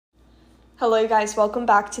Hello, you guys. Welcome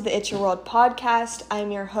back to the It's Your World podcast. I'm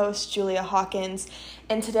your host, Julia Hawkins,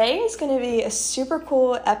 and today is going to be a super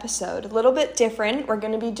cool episode, a little bit different. We're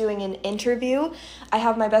going to be doing an interview. I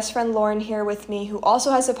have my best friend Lauren here with me, who also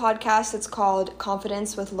has a podcast. It's called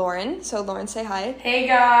Confidence with Lauren. So, Lauren, say hi. Hey,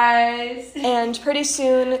 guys. And pretty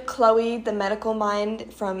soon, Chloe, the medical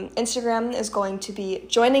mind from Instagram, is going to be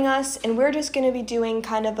joining us, and we're just going to be doing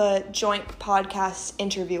kind of a joint podcast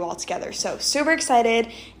interview all together. So, super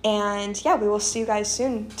excited, and yeah, we will see you guys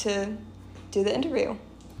soon to do the interview.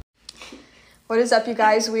 What is up, you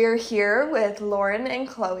guys? We are here with Lauren and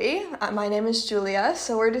Chloe. My name is Julia,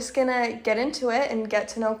 so we're just gonna get into it and get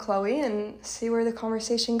to know Chloe and see where the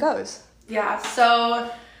conversation goes. Yeah, so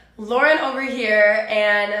Lauren over here,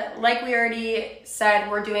 and like we already said,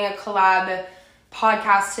 we're doing a collab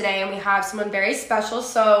podcast today, and we have someone very special.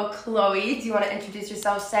 So Chloe, do you want to introduce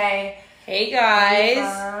yourself? Say, hey guys,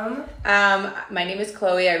 my name is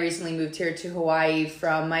Chloe. I recently moved here to Hawaii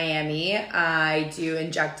from Miami. I do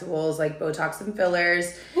injectables like Botox and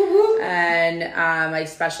fillers. Woo-hoo. And I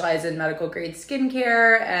specialize in medical grade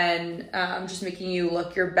skincare and just making you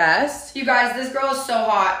look your best. You guys, this girl is so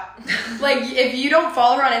hot. Like, if you don't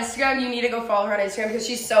follow her on Instagram, you need to go follow her on Instagram because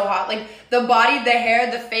she's so hot. Like, the body, the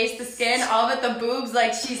hair, the face, the skin, all of it, the boobs,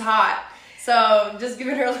 like, she's hot. So, just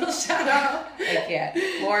giving her a little shout out. I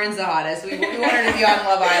can't. Lauren's the hottest. We want her to be on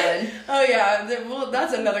Love Island. Oh, yeah. Well,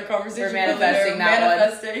 that's another conversation. We're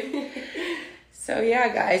manifesting one. So,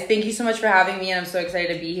 yeah, guys. Thank you so much for having me, and I'm so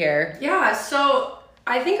excited to be here. Yeah, so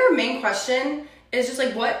I think our main question is just,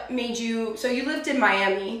 like, what made you... So, you lived in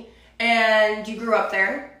Miami, and you grew up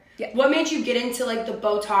there. Yeah. What made you get into, like, the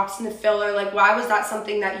Botox and the filler? Like, why was that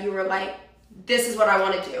something that you were like, this is what I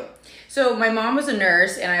want to do? So my mom was a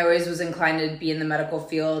nurse, and I always was inclined to be in the medical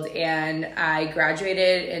field, and I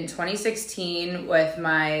graduated in 2016 with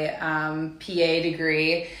my PA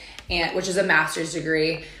degree, which is a master's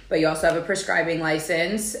degree, but you also have a prescribing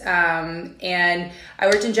license. And I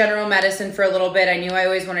worked in general medicine for a little bit. I knew I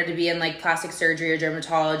always wanted to be in like plastic surgery or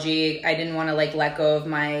dermatology. I didn't want to like let go of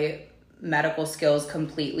my medical skills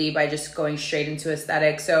completely by just going straight into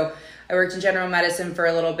aesthetics. So I worked in general medicine for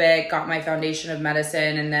a little bit, got my foundation of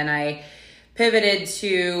medicine, and then I pivoted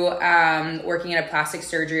to working at a plastic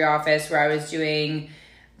surgery office where I was doing,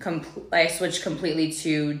 I switched completely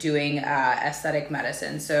to doing aesthetic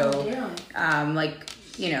medicine. So like,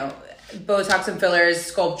 you know, Botox and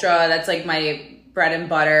fillers, Sculptra, that's like my bread and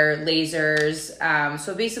butter, lasers.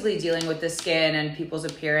 So basically dealing with the skin and people's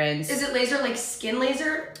appearance. Is it laser, like skin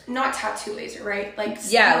laser? Not tattoo laser, right? Like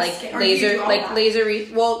yeah, like skin, laser, like that?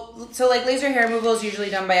 So like laser hair removal is usually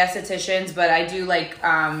done by estheticians, but I do like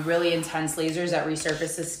really intense lasers that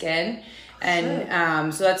resurface the skin.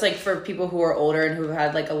 And so that's like for people who are older and who've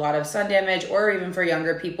had like a lot of sun damage, or even for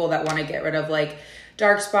younger people that want to get rid of like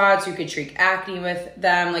dark spots. You could treat acne with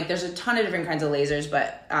them. Like there's a ton of different kinds of lasers,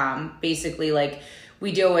 but basically like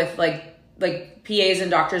we deal with like PAs and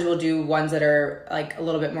doctors will do ones that are like a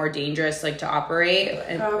little bit more dangerous like to operate,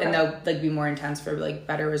 and they'll like be more intense for like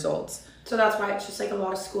better results. So that's why it's just like a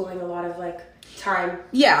lot of schooling, a lot of like time.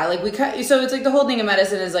 Yeah, like so it's like the whole thing of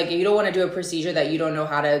medicine is like you don't want to do a procedure that you don't know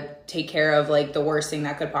how to take care of, like the worst thing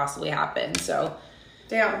that could possibly happen. So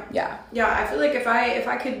damn. Yeah. I feel like if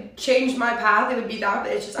I could change my path, it would be that.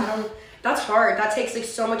 But it's just that's hard. That takes like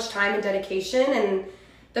so much time and dedication, and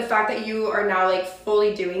the fact that you are now like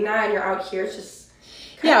fully doing that and you're out here is just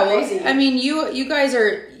kind of crazy. Well, I mean, you guys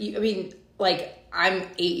are. I mean, like I'm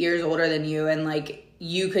 8 years older than you, and like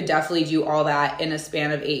you could definitely do all that in a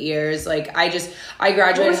span of 8 years. Like I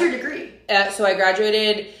graduated. What was your degree? So I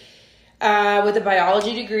graduated with a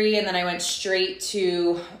biology degree, and then I went straight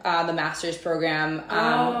to the master's program.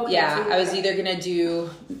 Yeah, I was either gonna do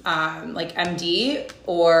like MD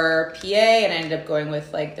or PA, and I ended up going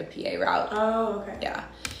with like the PA route. Oh, okay. Yeah.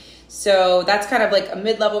 So that's kind of like a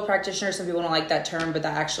mid-level practitioner. Some people don't like that term, but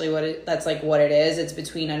that's like what it is. It's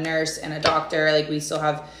between a nurse and a doctor. Like we still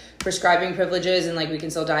have prescribing privileges, and like we can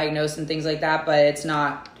still diagnose and things like that, but it's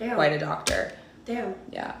not quite a doctor. Damn.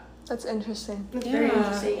 Yeah. That's interesting. That's very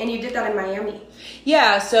interesting. And you did that in Miami.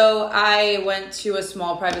 Yeah, so I went to a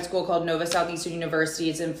small private school called Nova Southeastern University.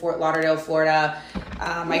 It's in Fort Lauderdale, Florida.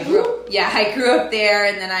 I grew up there,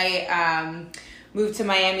 and then I moved to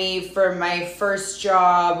Miami for my first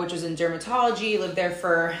job, which was in dermatology. Lived there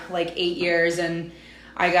for like 8 years, and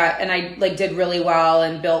I like did really well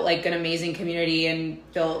and built like an amazing community and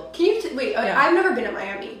built. Can you wait? Yeah. I've never been to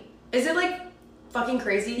Miami. Is it like fucking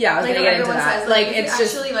crazy? Yeah, I was gonna get into that. Says, like it's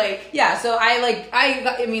actually just like yeah. So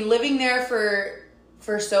I mean living there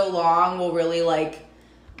for so long will really like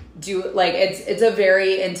do like it's a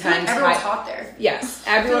very intense. Everyone's hot there. Yes,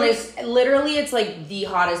 everyone is literally. It's like the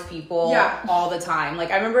hottest people all the time.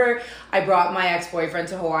 Like I remember I brought my ex-boyfriend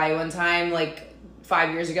to Hawaii one time, like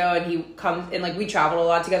 5 years ago, and he comes and like we traveled a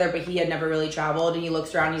lot together, but he had never really traveled, and he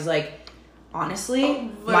looks around, and he's like,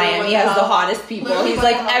 honestly, Miami has the hottest people. Literally, he's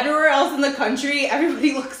like, everywhere else in the country,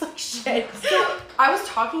 everybody looks like shit. So I was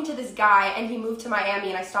talking to this guy, and he moved to Miami,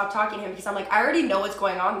 and I stopped talking to him because I'm like, I already know what's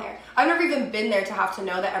going on there. I've never even been there to have to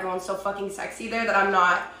know that everyone's so fucking sexy there that I'm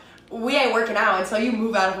not. We ain't working out until you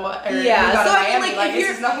move out of what? Move out of Miami. Like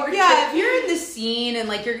if you're in the scene and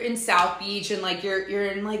like you're in South Beach and like you're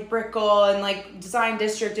in like Brickell and like Design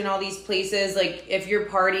District and all these places, like if you're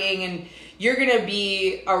partying and you're gonna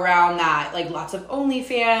be around that, like lots of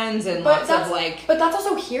OnlyFans and lots of like. But that's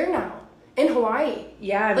also here now in Hawaii.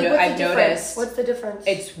 Yeah, I've noticed. What's the difference?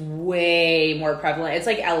 It's way more prevalent. It's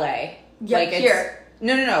like LA. Yeah, like here.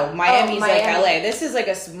 No. Miami's like LA. This is like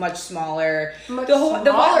a much smaller. LA.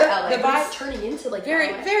 It's turning into like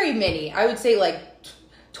very mini. I would say like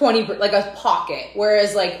 20, like a pocket.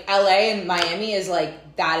 Whereas like LA and Miami is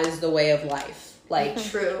like that is the way of life. Like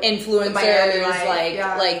true influencers,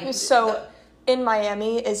 like so. In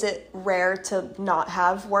Miami, is it rare to not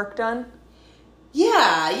have work done? Yeah.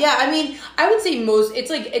 I mean, I would say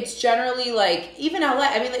it's generally like even LA.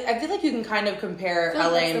 I mean, like I feel like you can kind of compare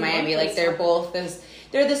LA and Miami. Like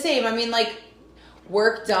they're the same. I mean, like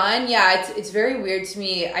work done. Yeah, it's very weird to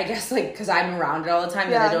me. I guess like because I'm around it all the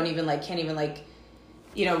time that I don't even like can't even like,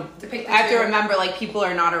 you know, I have to remember like people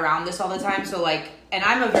are not around this all the time. So like. And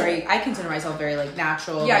I consider myself very, like,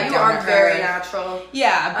 natural. Yeah, you are very natural.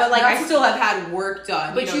 Yeah, but, like, I still have had work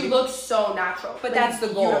done. But you look so natural. But that's the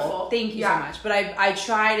goal. Beautiful. Thank you so much. But I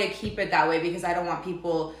try to keep it that way because I don't want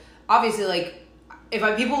people, obviously, like, if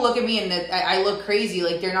people look at me and I look crazy,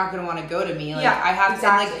 like, they're not going to want to go to me. Like, I have to,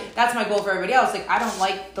 like, that's my goal for everybody else. Like, I don't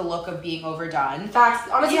like the look of being overdone. Facts.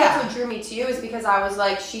 Honestly, that's what drew me to you is because I was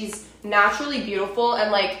like, she's naturally beautiful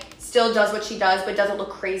and, like, still does what she does but doesn't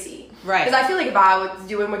look crazy. Right. Because I feel like if I was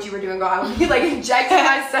doing what you were doing, I would be like injecting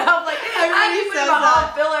myself. Like I'd be putting my whole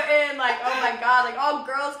filler in. Like, oh my god, like all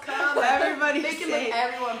girls come. Everybody making like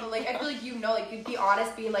everyone, but like I feel like like you'd be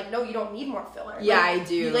honest, being like, no, you don't need more filler. Yeah, like, I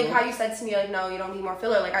do. Like how you said to me, like, no, you don't need more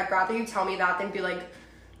filler. Like I'd rather you tell me that than be like,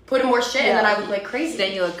 put in more shit, and then I would look like crazy.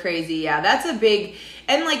 Then you look crazy. Yeah, that's a big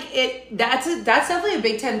and like that's definitely a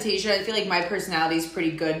big temptation. I feel like my personality is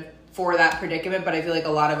pretty good for that predicament, but I feel like a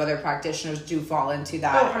lot of other practitioners do fall into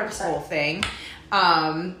that whole thing.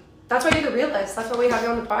 That's why you're the realist. That's why we have you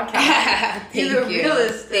on the podcast. Thank you.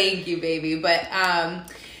 Realist. Thank you, baby. But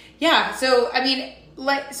yeah. So I mean,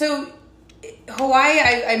 like, so Hawaii,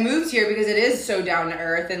 I moved here because it is so down to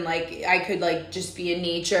earth, and like I could like just be in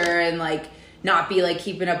nature and like not be like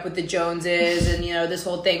keeping up with the Joneses and you know this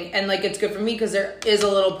whole thing, and like it's good for me because there is a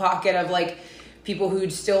little pocket of like people who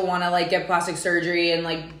still want to like get plastic surgery and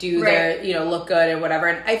like do their, you know, look good and whatever.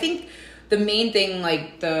 And I think the main thing,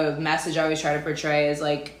 like the message I always try to portray is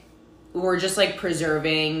like, we're just like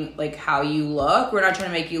preserving like how you look. We're not trying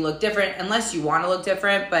to make you look different unless you want to look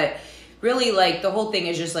different. But really like the whole thing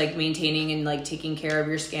is just like maintaining and like taking care of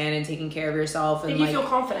your skin and taking care of yourself. And making you feel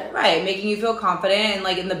confident. Right. Making you feel confident and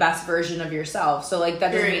like in the best version of yourself. So like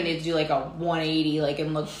that doesn't mean you need to do like a 180 like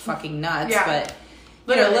and look fucking nuts. Yeah.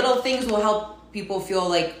 But you know, little things will help people feel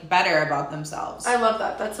like better about themselves. I love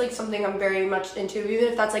that. That's like something I'm very much into, even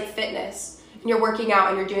if that's like fitness and you're working out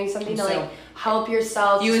and you're doing something to like help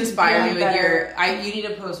yourself. You inspire me with you need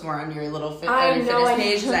to post more on your little fitness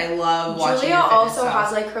page because I love watching Julia also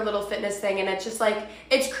has like her little fitness thing, and it's just like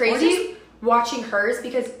it's crazy watching hers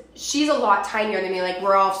because she's a lot tinier than me. Like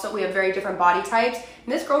we have very different body types,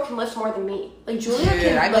 and this girl can lift more than me. Like Julia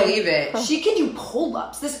can. I believe it. She can do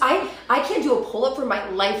pull-ups. I can't do a pull-up for my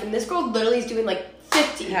life, and this girl literally is doing like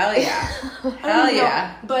 50. Hell yeah. Hell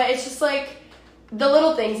yeah. But it's just like the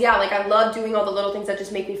little things. Yeah, like I love doing all the little things that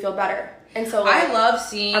just make me feel better. And so like, I love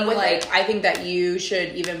seeing I think that you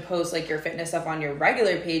should even post like your fitness stuff on your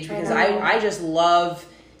regular page because I just love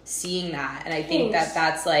seeing that, and I think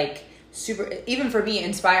that's like super, even for me,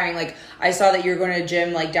 inspiring. Like I saw that you're going to a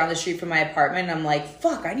gym like down the street from my apartment, and I'm like,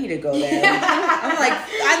 fuck, I need to go there. I'm like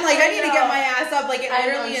I need to get my ass up. Like it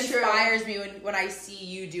literally inspires me when I see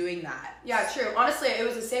you doing that. Yeah, true. Honestly, it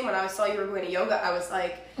was the same when I saw you were going to yoga. I was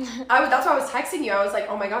like, that's why I was texting you. I was like,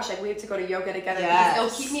 oh my gosh, like we have to go to yoga together. Because it'll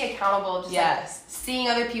keep me accountable. Just like seeing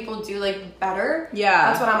other people do like better. Yeah,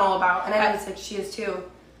 that's what I'm all about. And I know it's like she is too.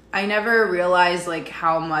 I never realized like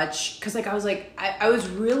how much, because like I was like I was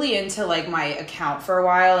really into like my account for a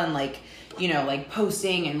while and like like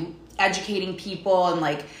posting and educating people, and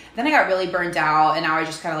like then I got really burnt out, and now I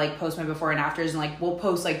just kind of like post my before and afters, and like we'll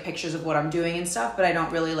post like pictures of what I'm doing and stuff, but I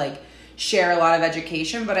don't really like share a lot of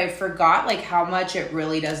education. But I forgot like how much it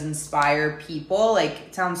really does inspire people. Like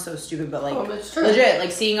it sounds so stupid, but like legit,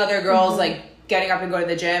 like seeing other girls like getting up and go to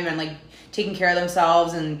the gym and like taking care of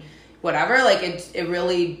themselves and whatever, like it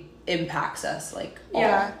really impacts us, like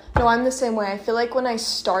yeah. No, I'm the same way. I feel like when I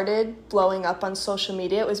started blowing up on social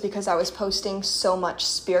media, it was because I was posting so much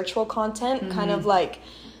spiritual content, kind of like,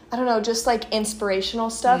 I don't know, just like inspirational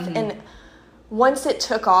stuff. And once it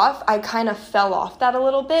took off, I kind of fell off that a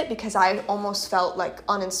little bit because I almost felt like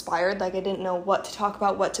uninspired, like I didn't know what to talk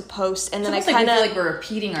about, what to post. And then I kind of feel like we're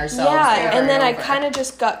repeating ourselves. Yeah, and then I kind of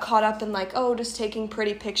just got caught up in like, oh, just taking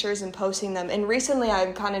pretty pictures and posting them. And recently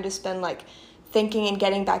I've kind of just been like thinking and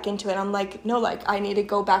getting back into it. I'm like, no, like I need to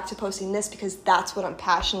go back to posting this because that's what I'm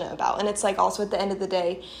passionate about. And it's like also at the end of the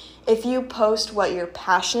day, if you post what you're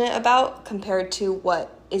passionate about compared to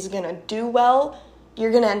what is going to do well,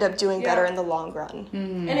 you're going to end up doing better in the long run.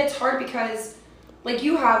 And it's hard because like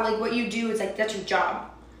you have like what you do is like that's your job.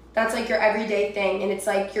 That's like your everyday thing, and it's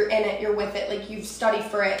like you're in it, you're with it, like you've studied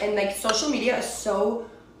for it, and like social media is so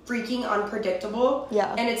freaking unpredictable.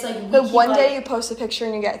 Yeah. And it's like one day you post a picture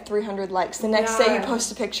and you get 300 likes. The next day you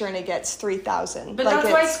post a picture and it gets 3,000. But like,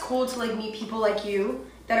 that's why it's cool to like meet people like you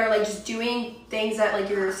that are like just doing things that like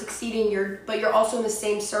you're succeeding, but you're also in the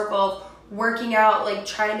same circle of working out, like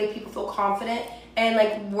trying to make people feel confident. And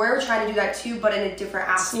like we're trying to do that too, but in a different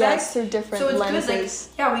aspect. Yes, through different lenses. Good.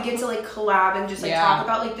 Like, yeah, we get to like collab and just like talk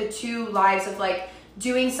about like the two lives of like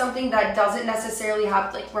doing something that doesn't necessarily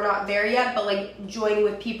have like we're not there yet, but like joining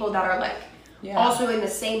with people that are like also in the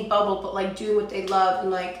same bubble, but like doing what they love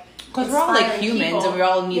and like because we're all like humans and we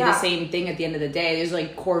all need the same thing at the end of the day. There's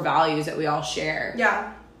like core values that we all share.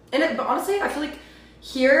 Yeah, and but honestly, I feel like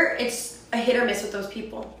here it's a hit or miss with those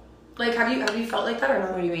people. Like, have you felt like that or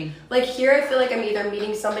not? What do you mean? Like, here I feel like I'm either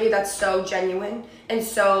meeting somebody that's so genuine and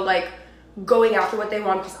so, like, going after what they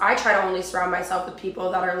want. Because I try to only surround myself with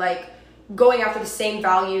people that are, like, going after the same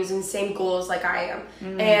values and same goals like I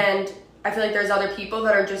am. And I feel like there's other people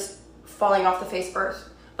that are just falling off the face of earth.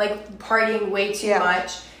 Like, partying way too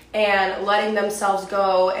much and letting themselves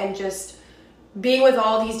go and just being with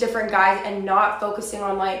all these different guys and not focusing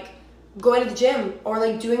on, like, going to the gym or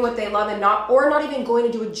like doing what they love and not even going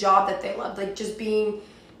to do a job that they love, like just doing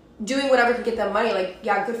whatever can get them money. Like,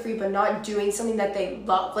 yeah, good for you, but not doing something that they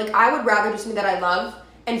love. Like, I would rather do something that I love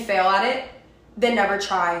and fail at it than never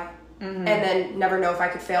try and then never know if I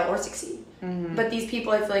could fail or succeed. But these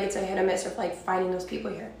people, I feel like it's a hit or miss of like finding those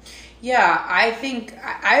people here. Yeah, I think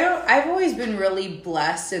I've always been really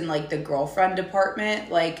blessed in like the girlfriend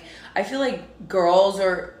department. Like, I feel like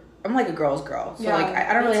I'm like a girl's girl. So like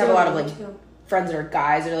I don't really have a lot of like friends that are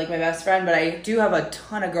guys that are like my best friend, but I do have a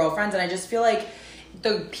ton of girlfriends, and I just feel like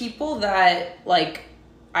the people that like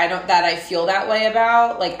I feel that way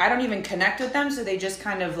about, like I don't even connect with them, so they just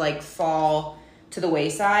kind of like fall to the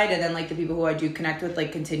wayside. And then like the people who I do connect with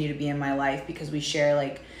like continue to be in my life because we share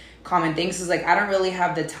like common things. Cause like I don't really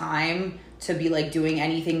have the time to be like doing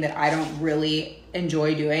anything that I don't really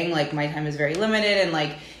enjoy doing. Like my time is very limited, and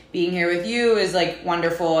like being here with you is like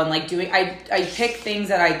wonderful, and like I pick things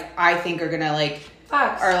that I think are gonna like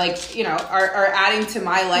are like, you know, are adding to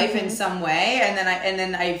my life in some way, and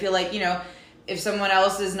then I feel like, you know, if someone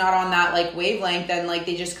else is not on that like wavelength, then like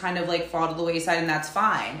they just kind of like fall to the wayside, and that's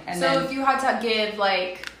fine. And so if you had to give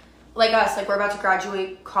like us, like we're about to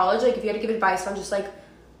graduate college, like if you had to give advice on just like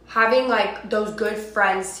having like those good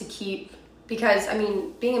friends to keep, because I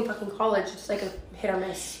mean being in fucking college, it's like a hit or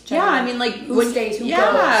miss. Generally. Yeah, I mean like who stays, who goes.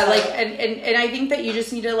 Like and I think that you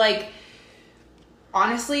just need to like,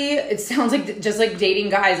 honestly, it sounds like just like dating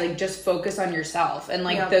guys, like just focus on yourself, and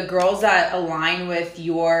like the girls that align with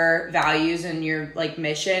your values and your like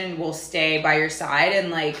mission will stay by your side,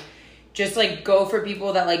 and like just like go for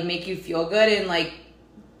people that like make you feel good, and like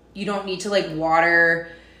you don't need to like water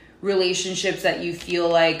relationships that you feel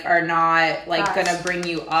like are not like gonna bring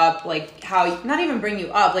you up, like how not even bring you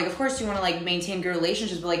up, like of course you want to like maintain good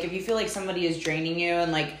relationships, but like if you feel like somebody is draining you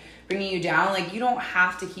and like bringing you down, like you don't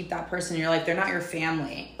have to keep that person in your life. They're not your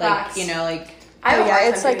family. Like you know, like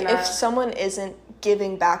it's like if someone isn't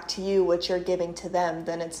giving back to you what you're giving to them,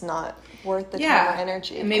 then it's not worth the time or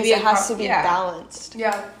energy. Maybe it has to be balanced.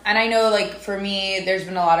 And I know like for me there's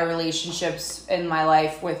been a lot of relationships in my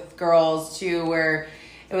life with girls too where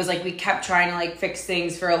it was like we kept trying to like fix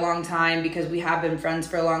things for a long time because we have been friends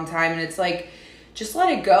for a long time, and it's like just let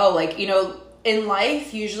it go. Like, you know, in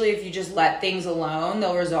life, usually if you just let things alone,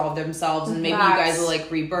 they'll resolve themselves, and maybe you guys will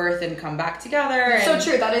like rebirth and come back together. So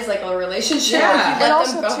true. That is like a relationship. Yeah. And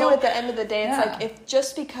also too, at the end of the day, it's like, if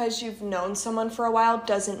just because you've known someone for a while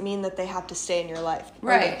doesn't mean that they have to stay in your life.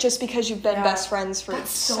 Right. Or just because you've been best friends for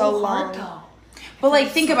That's so long. hard, though. But like,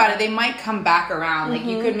 think about it. They might come back around. Like,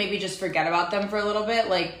 you could maybe just forget about them for a little bit,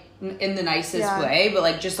 like in the nicest way. But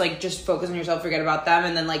like just focus on yourself, forget about them,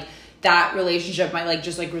 and then like that relationship might like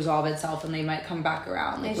just like resolve itself, and they might come back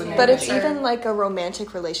around. Like, but it's even like a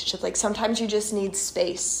romantic relationship. Like sometimes you just need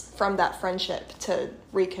space from that friendship to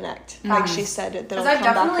reconnect. Like she said, because I've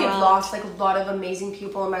definitely lost like a lot of amazing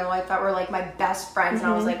people in my life that were like my best friends,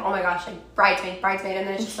 and I was like, oh my gosh, like bridesmaid, and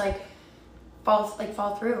then it's just like fall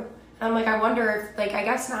through. And I'm like, I wonder if like, I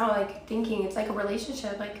guess now like thinking it's like a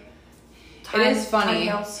relationship, like it is funny.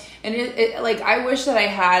 And it like, I wish that I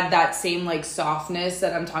had that same like softness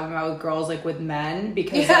that I'm talking about with girls, like with men,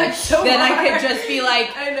 because like, then I could just be like,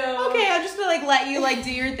 I know. Okay, I'll just be like, let you like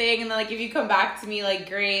do your thing, and then like if you come back to me, like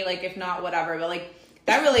great, like if not, whatever. But like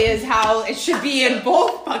that really is how it should be in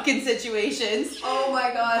both fucking situations. Oh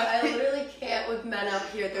my god, I literally can't with men out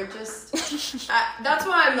here. They're just that's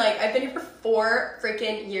why I'm like, I've been here for 4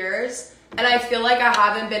 freaking years, and I feel like I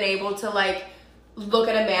haven't been able to like look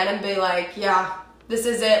at a man and be like, yeah, this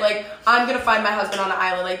is it. Like, I'm gonna find my husband on an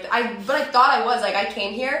island. Like, but I thought I was. Like, I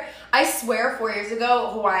came here. I swear, 4 years ago,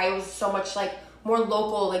 Hawaii was so much like more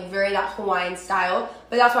local, like very that Hawaiian style.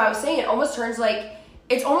 But that's why I was saying it almost turns like,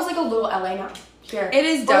 it's almost like a little LA now. Here. It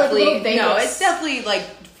is definitely, like no, it's definitely like,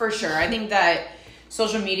 for sure. I think that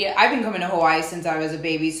social media, I've been coming to Hawaii since I was a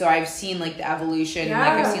baby, so I've seen like the evolution, like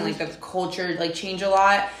I've seen like the culture like change a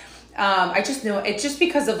lot. I just know it's just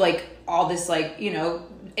because of like all this like, you know,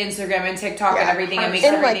 Instagram and TikTok and everything. It makes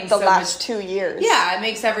everything like the so last much, 2 years. Yeah, it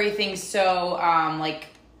makes everything so like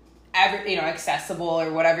accessible,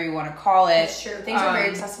 or whatever you want to call it. That's true. Things are very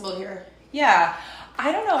accessible here. Yeah.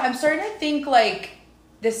 I don't know. I'm starting to think like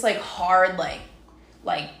this like hard like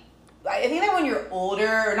I think that when you're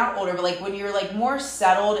older, or not older, but like when you're like more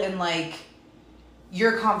settled and like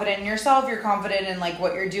you're confident in yourself, you're confident in like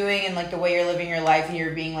what you're doing and like the way you're living your life, and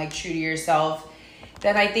you're being like true to yourself,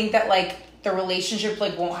 then I think that like the relationship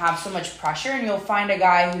like won't have so much pressure, and you'll find a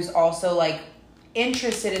guy who's also like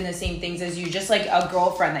interested in the same things as you, just like a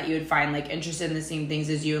girlfriend that you would find like interested in the same things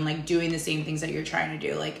as you, and like doing the same things that you're trying to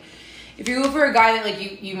do. Like if you go for a guy that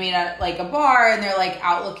like you meet at like a bar, and they're like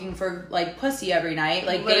out looking for like pussy every night,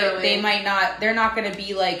 like they might not, they're not going to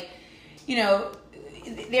be like, you know,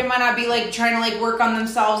 they might not be like trying to like work on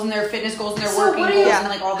themselves and their fitness goals and their working goals and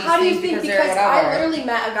like all these how things. Do you think? Because I literally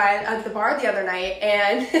met a guy at the bar the other night,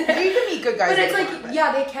 and you can meet good guys, but it's like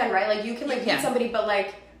yeah, they can, right? Like you can like meet somebody, but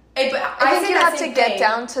like. But I think you have to get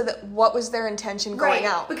down to what was their intention going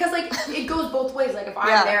out. Because like it goes both ways. Like if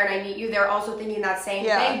I'm there and I meet you, they're also thinking that same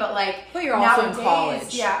thing. But like, you're also in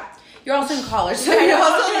college. Yeah, you're also in college, so you're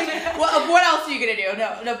also like, what else are you gonna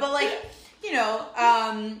do? No. But like, you know,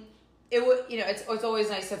 it would, you know, it's always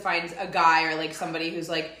nice to find a guy or like somebody who's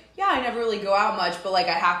like, yeah, I never really go out much, but like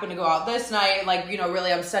I happen to go out this night, and like, you know,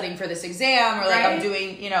 really I'm studying for this exam, or like I'm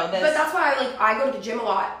doing, you know, this. But that's why I go to the gym a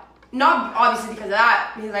lot. Not obviously because of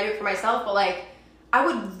that, because I do it for myself, but like I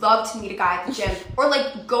would love to meet a guy at the gym, or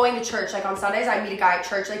like going to church. Like on Sundays, I meet a guy at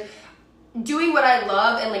church, like doing what I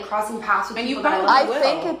love and like crossing paths with people that I love. I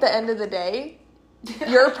think at the end of the day,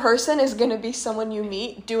 your person is gonna be someone you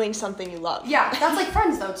meet doing something you love. Yeah, that's like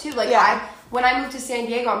friends though too. Like when I moved to San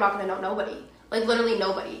Diego, I'm not gonna know nobody. Like literally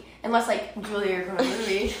nobody. Unless like Julia, you're gonna know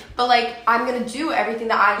me. But like I'm gonna do everything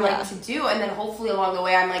that I like to do, and then hopefully along the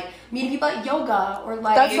way I'm like meeting people at yoga, or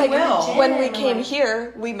like that's like when we came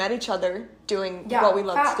here, we met each other doing what we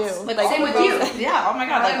love to do. Like same with you. Yeah, oh my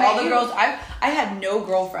god, like all the girls, I had no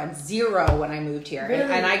girlfriends, 0 when I moved here. Really?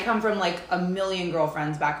 And I come from like a million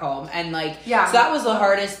girlfriends back home, and like so that was the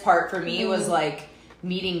hardest part for me was like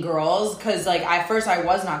meeting girls, because like at first I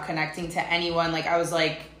was not connecting to anyone. Like I was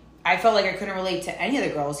like, I felt like I couldn't relate to any of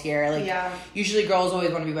the girls here. Like, usually girls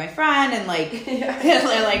always want to be my friend, and like,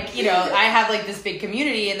 and like, you know, I have like this big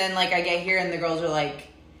community, and then like I get here and the girls are like,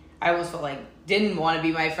 I almost felt like didn't want to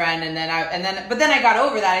be my friend, but then I got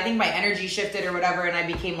over that. I think my energy shifted or whatever, and I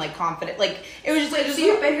became like confident. Like it was just like. So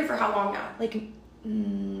you've been here for how long now? Like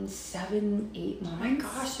 7, 8 months. Oh my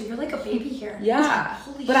gosh, so you're like a baby here. Yeah.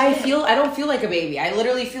 Holy but shit. I don't feel like a baby. I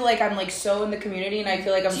literally feel like I'm like so in the community, and I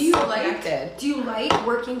feel like I'm so connected. Do you like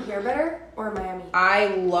working here better or in Miami? I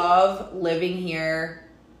love living here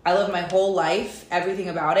I live my whole life, everything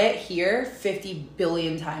about it here 50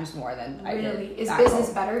 billion times more than I did. Really? Is business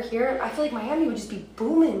better here? I feel like Miami would just be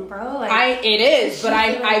booming, bro. Like it is, but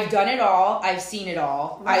I've done it all. I've seen it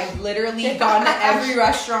all. Right. I've literally gone to every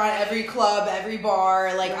restaurant, every club, every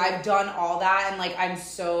bar. Like I've done all that, and like I'm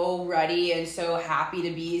so ready and so happy to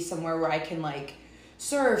be somewhere where I can like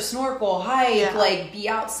surf, snorkel, hike, like be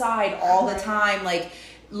outside all the time, like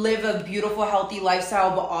live a beautiful, healthy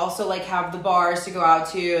lifestyle, but also like have the bars to go out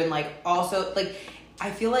to, and like also like I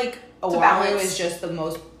feel like Oahu is just the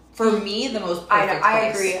most, for me, the most perfect I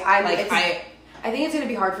place. agree. I think it's gonna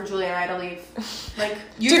be hard for Julia and I to leave. Like,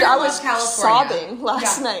 dude, I was sobbing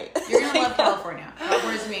last night. You're gonna love California.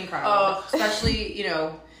 California's gonna be incredible, especially you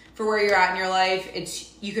know for where you're at in your life.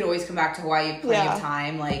 It's you could always come back to Hawaii, plenty of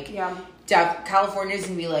time. Like, California's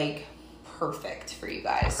gonna be like perfect for you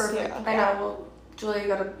guys. Perfect. I know. Well, Julia, you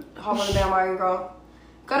gotta hop on the bandwagon, girl.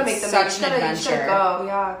 Gotta make the move. Such an adventure. You gotta go.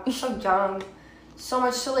 Yeah, so young, so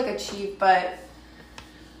much to like achieve. But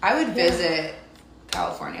I would visit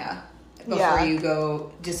California before you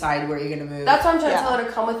go decide where you're gonna move. That's why I'm trying to tell her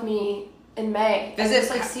to come with me in May. Visit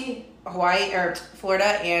just like see Hawaii or Florida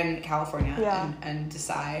and California and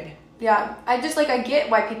decide. Yeah, I get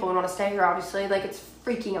why people would want to stay here. Obviously, like it's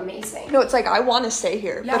freaking amazing. No, it's like I want to stay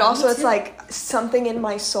here, but also it's like something in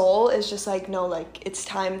my soul is just like no, like it's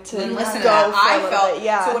time to listen go to that. I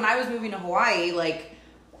felt so when I was moving to Hawaii, like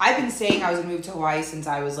I've been saying I was gonna move to Hawaii since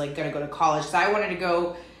I was like gonna go to college. So I wanted to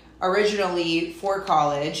go originally for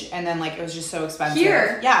college, and then like it was just so expensive.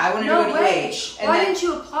 Here, I wanted to go to UH. And why didn't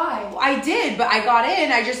you apply? Well, I did, but I got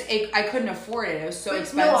in. I couldn't afford it. It was so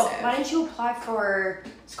expensive. No, why didn't you apply for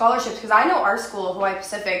scholarships? Because I know our school, Hawaii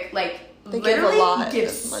Pacific, like they literally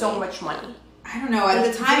gives so much money. I don't know. At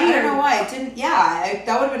the time, I don't know why. It didn't. Yeah,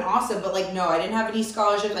 that would have been awesome. But like, no, I didn't have any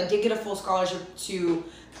scholarships. I did get a full scholarship to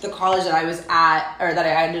the college that I was at, or that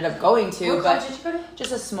I ended up going to. What college did you go to?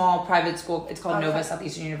 Just a small private school. It's called Nova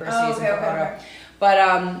Southeastern University in Colorado. Okay. But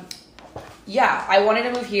I wanted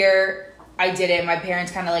to move here. I did it. My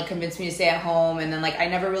parents kind of like convinced me to stay at home, and then like I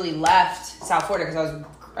never really left South Florida because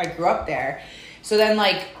I grew up there. So then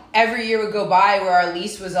like every year would go by where our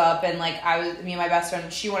lease was up, and like me and my best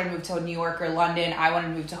friend, she wanted to move to New York or London. I wanted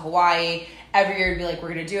to move to Hawaii. Every year it'd be like,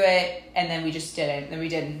 we're going to do it. And then we just didn't. Then we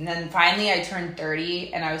didn't. And then finally I turned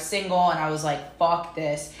 30 and I was single and I was like, fuck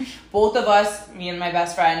this. Both of us, me and my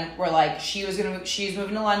best friend, were like, she's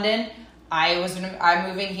moving to London. I'm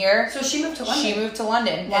moving here. So she moved to London. She moved to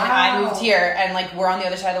London. Wow. And I moved here. And like, we're on the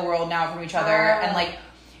other side of the world now from each other. And like,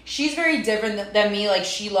 she's very different than me. Like,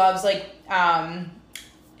 she loves like,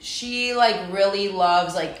 she like really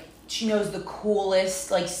loves like, she knows the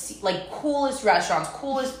coolest, like coolest restaurants,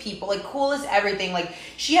 coolest people, like coolest everything. Like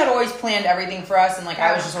she had always planned everything for us, and like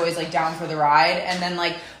I was just always like down for the ride. And then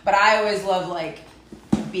like, but I always love like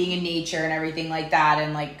being in nature and everything like that,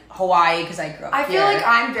 and like Hawaii because I grew up. I feel like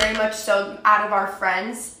I'm very much so out of our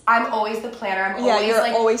friends. I'm always the planner. I'm always you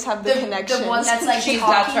like always have the connections. The one that's like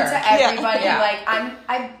talking to everybody. Like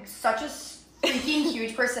I'm such a freaking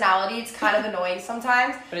huge personality. It's kind of annoying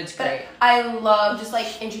sometimes, but it's great. I love just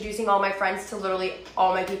like introducing all my friends to literally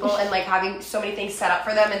all my people and like having so many things set up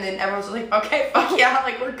for them, and then everyone's like, okay, fuck yeah,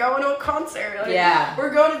 like we're going to a concert, like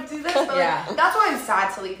we're going to do this. But like, that's why I'm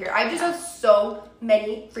sad to leave here. I just have so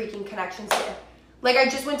many freaking connections here. Like I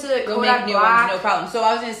just went to go make new ones, no problem. So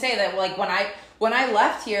I was gonna say that like when I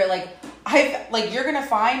left here, like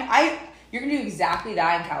you're gonna do exactly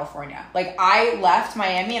that in California. Like I left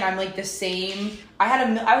Miami and I'm like the same.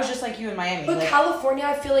 I was just like you in Miami. But like, California,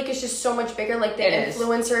 I feel like it's just so much bigger. Like the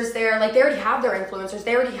influencers there, like they already have their influencers.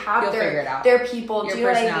 They already have their people. Do you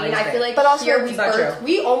know what I mean? I feel like, but also here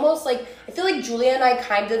we almost like, I feel like Julia and I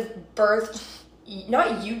kind of birthed,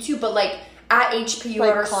 not YouTube, but like at HPU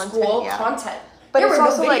like at our school content. But there it's were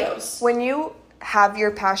also no videos. Like when you have your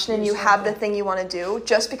passion and you have the thing you want to do,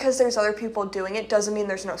 just because there's other people doing it doesn't mean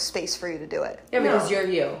there's no space for you to do it. Yeah, because you're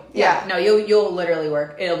you. Yeah. No, you'll literally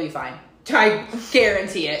work. It'll be fine. I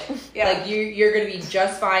guarantee it. Like you're gonna be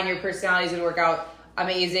just fine. Your personality's gonna work out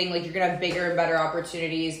amazing. Like you're gonna have bigger and better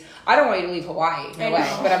opportunities. I don't want you to leave Hawaii, no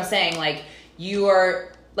way. But I'm saying like you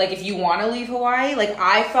are like if you want to leave Hawaii, like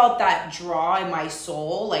I felt that draw in my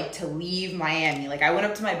soul, like to leave Miami. Like I went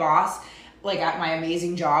up to my boss, like at my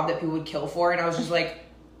amazing job that people would kill for, and I was just like,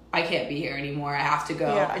 I can't be here anymore. I have to go.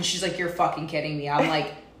 And she's like, you're fucking kidding me. I'm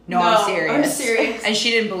like, no, I'm serious. And she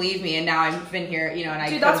didn't believe me, and now I've been here, you know, and I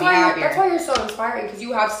couldn't be happier. That's why you're so inspiring, because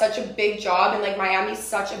you have such a big job, and like Miami's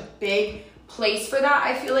such a big place for that.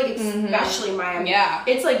 I feel like especially Miami. Yeah.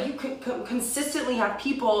 It's like you could consistently have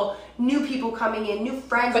new people coming in, new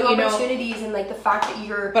friends, new opportunities, and like the fact that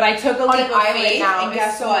you're But I took a leap of faith, now, and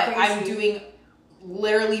guess what? I'm doing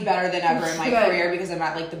literally better than ever in my Good. career because I'm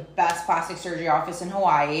at like the best plastic surgery office in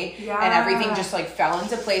Hawaii. Yeah. And everything just like fell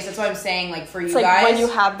into place. That's what I'm saying. Like for It's you like guys, when you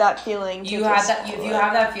have that feeling. if you have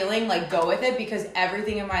that feeling, like go with it because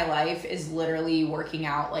everything in my life is literally working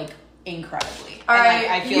out like incredibly. All And, right,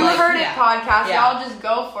 like, I feel you like, heard it, podcast. Yeah. Y'all just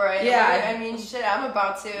go for it. Yeah. I mean, shit, I'm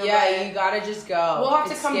about to. Yeah, like, you gotta just go. We'll have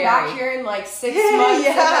It's to come scary. back here in like 6 months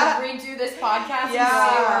Yeah. and then redo this podcast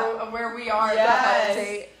Yeah. and see where we are. Yes.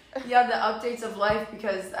 Update. Yeah, the updates of life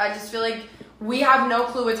because I just feel like we have no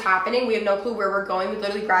clue what's happening. We have no clue where we're going. We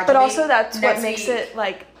literally graduate. But also that's what next makes week. it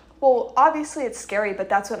like, well, obviously it's scary, but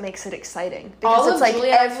that's what makes it exciting. All Because of it's like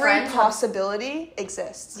Juliet's every friends have- possibility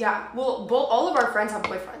exists. Yeah, well, all of our friends have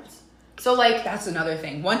boyfriends. So like That's another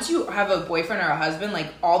thing. Once you have a boyfriend or a husband,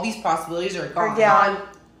 like all these possibilities are gone. Yeah.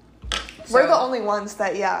 We're So- the only ones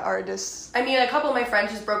that, are just... I mean, a couple of my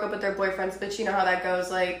friends just broke up with their boyfriends, but you know how that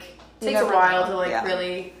goes. Like, it You takes a never while know. to, like, Yeah.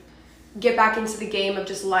 really get back into the game of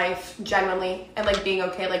just life, genuinely, and, like, being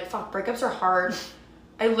okay. Like, fuck, breakups are hard.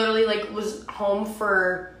 I literally, like, was home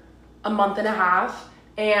for a month and a half,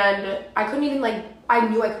 and I couldn't even, like, I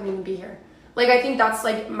knew I couldn't even be here. Like, I think that's,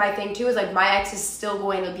 like, my thing, too, is, like, my ex is still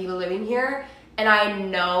going to be living here, and I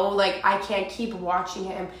know, like, I can't keep watching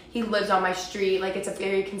him. He lives on my street. Like, it's a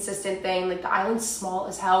very consistent thing. Like, the island's small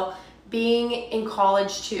as hell. Being in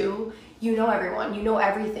college, too, you know everyone. You know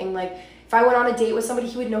everything. Like, if I went on a date with somebody,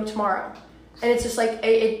 he would know tomorrow. And it's just, like,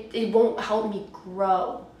 it won't help me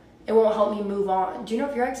grow. It won't help me move on. Do you know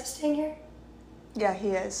if your ex is staying here? Yeah, he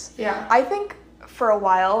is. Yeah. I think for a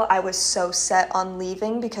while I was so set on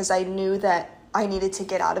leaving because I knew that I needed to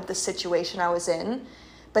get out of the situation I was in.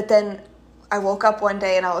 But then I woke up one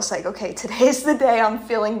day and I was like, okay, today's the day I'm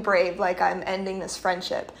feeling brave, like I'm ending this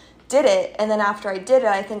friendship. Did it, and then after I did it,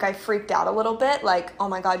 I think I freaked out a little bit, like, oh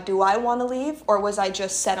my God, do I want to leave? Or was I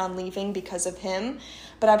just set on leaving because of him?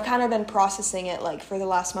 But I've kind of been processing it, like, for the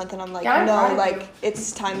last month, and I'm like, Yeah, I'm proud no, of like, you.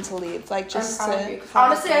 it's time to leave. Like, just I'm to... proud of you. have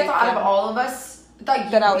Honestly, a I thought break out of and- all of us, I thought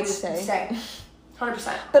you That I would would stay. stay.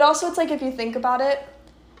 100%. But also, it's like, if you think about it,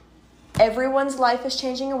 everyone's life is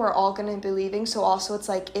changing and we're all going to be leaving. So also, it's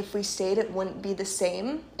like, if we stayed, it wouldn't be the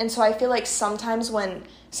same. And so I feel like sometimes when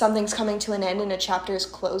something's coming to an end and a chapter is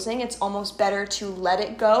closing, it's almost better to let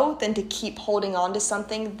it go than to keep holding on to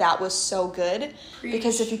something that was so good. Preach.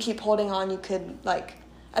 Because if you keep holding on, you could, like,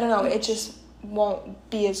 I don't know, it just won't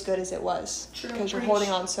be as good as it was. True. Because you're Preach. holding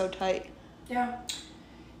on so tight. Yeah.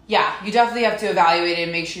 Yeah, you definitely have to evaluate it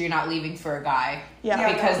and make sure you're not leaving for a guy.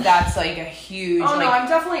 Yeah. Because that's like a huge. Oh like, no, I'm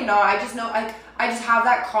definitely not. I just know I just have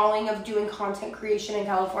that calling of doing content creation in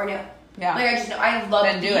California. Yeah. Like I just know I love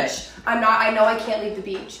Then the do beach. it. I know I can't leave the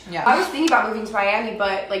beach. Yeah. I was thinking about moving to Miami,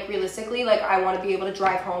 but like realistically, like I want to be able to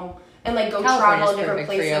drive home and like go California's travel in different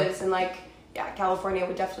perfect for you. places and like yeah, California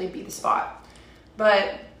would definitely be the spot.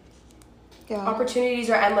 But Yeah. opportunities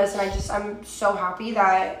are endless, and I'm so happy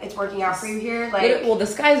that it's working out for you here. Like Well, the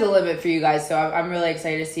sky's the limit for you guys, so I'm really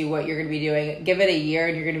excited to see what you're going to be doing. Give it a year,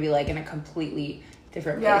 and you're going to be like in a completely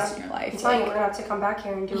different place in your life. I'm telling you, Like, we're gonna have to come back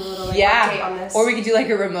here and do a little like, yeah, update on this. or we could do like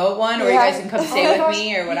a remote one, or you Yeah. guys can come Oh stay my with gosh,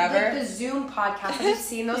 me or whatever. Like the Zoom podcast. Have you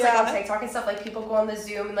seen those like Yeah. on TikTok and stuff? Like people go on the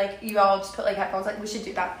Zoom and like you all just put like headphones. Like we should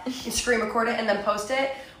do that and screen record it and then post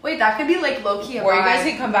it. Wait, that could be like low key. Or you guys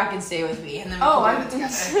can come back and stay with me, and then we Oh, can do it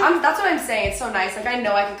together. that's what I'm saying. It's so nice. Like I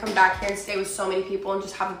know I could come back here and stay with so many people and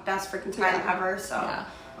just have the best freaking time Yeah. ever. So. Yeah.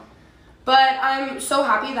 But I'm so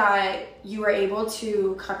happy that you were able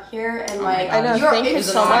to come here and my like God. I know, you're thank you it's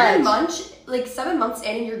so 7 much. months, like 7 months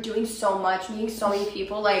in, and you're doing so much, meeting so many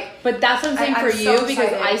people. Like But that's what I'm saying I'm for so you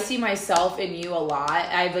because excited. I see myself in you a lot.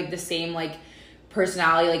 I have like the same like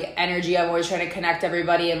personality, like energy. I'm always trying to connect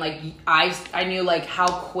everybody, and like I knew like how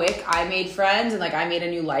quick I made friends and like I made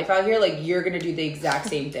a new life out here. Like you're gonna do the exact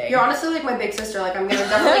same thing. you're honestly like my big sister. Like I'm gonna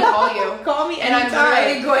definitely call you. Call me And I'm anytime.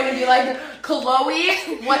 literally going to be like, Chloe,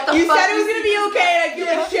 what the You fuck? said it was is gonna be this?" okay. Like,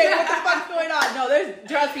 you're like, shit, what the fuck's going on? No,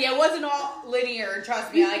 trust me, it wasn't all linear.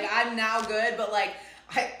 Trust me, like, I'm now good, but like,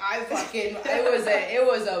 I fucking, it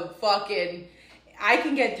was a fucking, I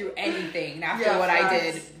can get through anything after Yeah, what I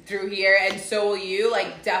did facts. through here, and so will you.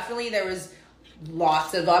 Like, definitely there was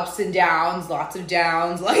lots of ups and downs, lots of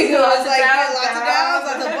downs. Like, it was Lots of like, downs, lots of downs,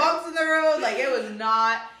 lots of bumps in the road. Like, it was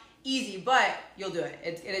not easy, but you'll do it.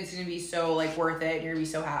 It's gonna be so, like, worth it, and you're gonna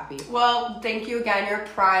be so happy. Well, thank you again. You're a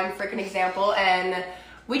prime freaking example, and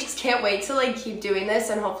we just can't wait to like keep doing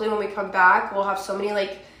this. And hopefully, when we come back, we'll have so many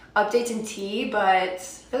like updates and tea, but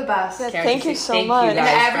you're the best. Yeah, Karen, thank you so thank you much. guys And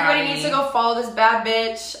for everybody having needs me. to go follow this bad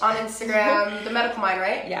bitch on Instagram, The Medical Mind,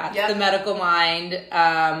 right? Yeah, it's Yep. The Medical Mind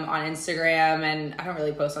on Instagram, and I don't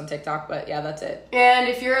really post on TikTok, but yeah, that's it. And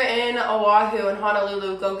if you're in Oahu and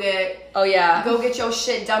Honolulu, go get your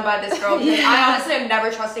shit done by this girl. Because I honestly am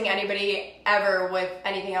never trusting anybody ever with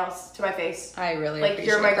anything else to my face. I really Like,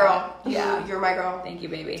 appreciate you're my girl. that. Yeah. You're my girl. Thank you,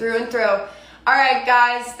 baby. Through and through. All right,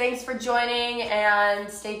 guys, thanks for joining, and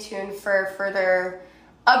stay tuned for further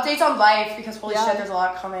updates on life, because holy shit, there's a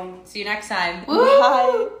lot coming. See you next time. Woo!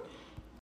 Bye.